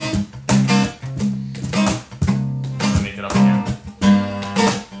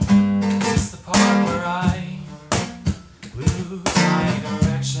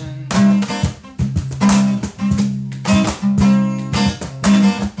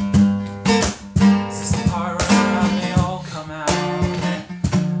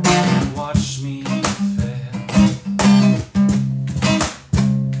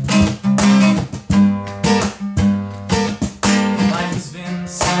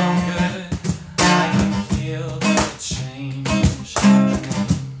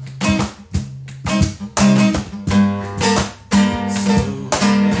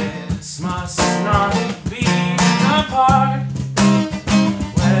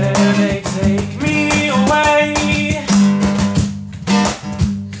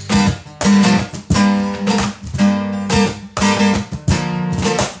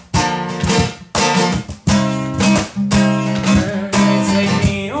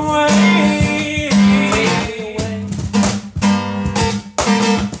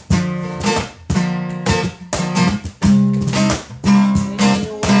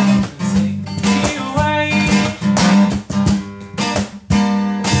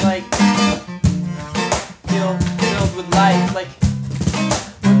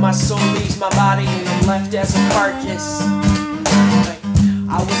my soul leaves my body and I'm left as a carcass.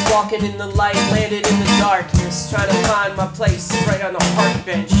 I was walking in the light, landed in the darkness, trying to find my place right on a park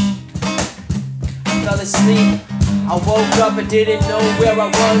bench. I fell asleep, I woke up and didn't know where I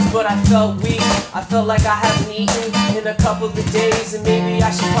was, but I felt weak. I felt like I haven't eaten in a couple of days, and maybe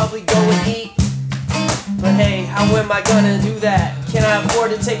I should probably go and eat. But hey, how am I gonna do that? Can I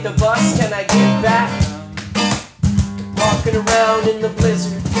afford to take the bus? Can I get back? Walking around in the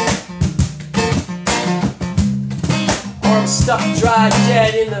blizzard, or I'm stuck dry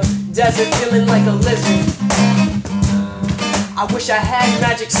dead in the desert, feeling like a lizard. I wish I had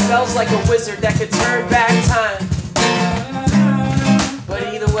magic spells like a wizard that could turn back time.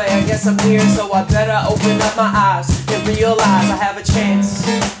 But either way, I guess I'm here, so I better open up my eyes and realize I have a chance.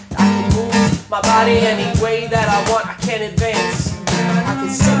 I can move my body any way that I want, I can advance. I can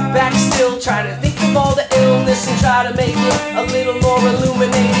sit back still, try to think of all the illness and try to make it a little more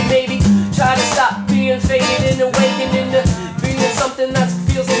illuminated. Maybe try to stop being faded and awaken into being something that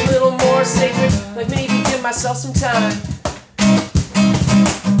feels a little more sacred. Like maybe give myself some time.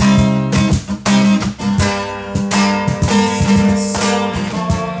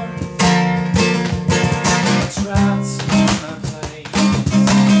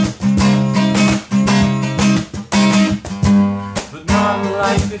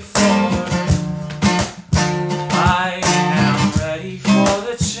 Before I am ready for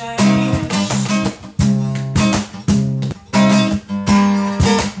the change.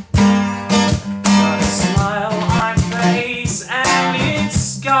 Got a smile on my face and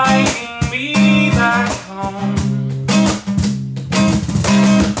it's guiding me back home.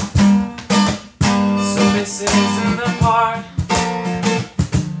 So this isn't the part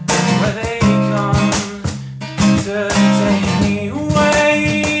where they come to take me away.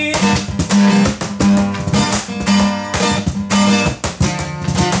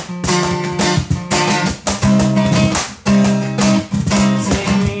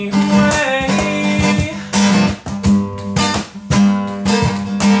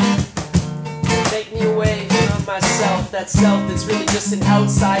 Myself, that self that's really just an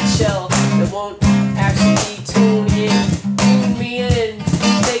outside shell that won't actually tune me in,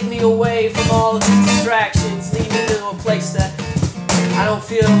 take me away from all of these distractions, lead me to a place that I don't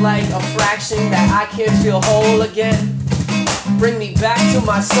feel like a fraction, that I can feel whole again, bring me back to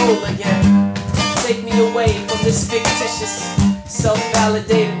my soul again, take me away from this fictitious,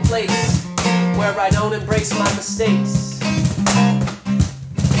 self-validated place where I don't embrace my mistakes.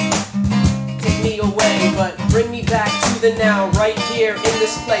 Me away, but bring me back to the now, right here in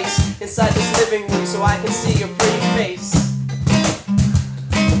this place, inside this living room, so I can see your pretty face.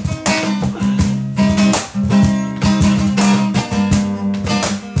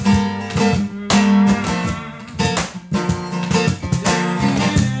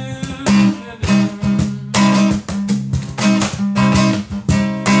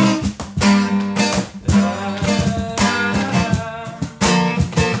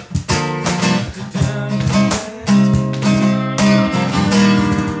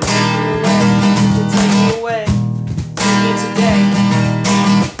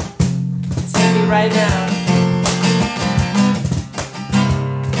 Right now.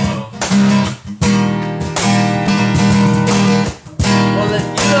 Well, if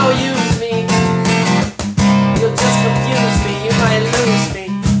you don't use me, you'll just confuse me, you might lose me.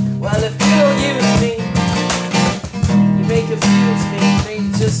 Well, if you don't use me, you may confuse me, you may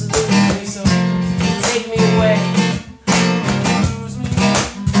just lose me, so take me away.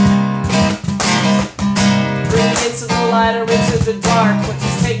 Bring me into the light or into the dark, but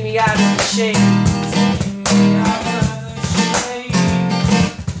just take me out of the shade.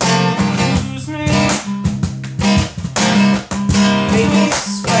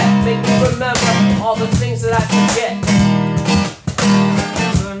 Remember all the things that I forget.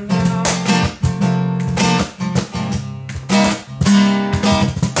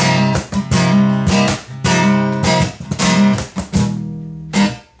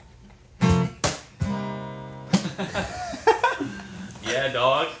 Yeah,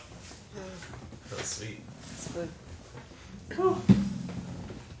 dog. That was sweet. It's good.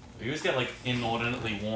 We always get like inordinately warm.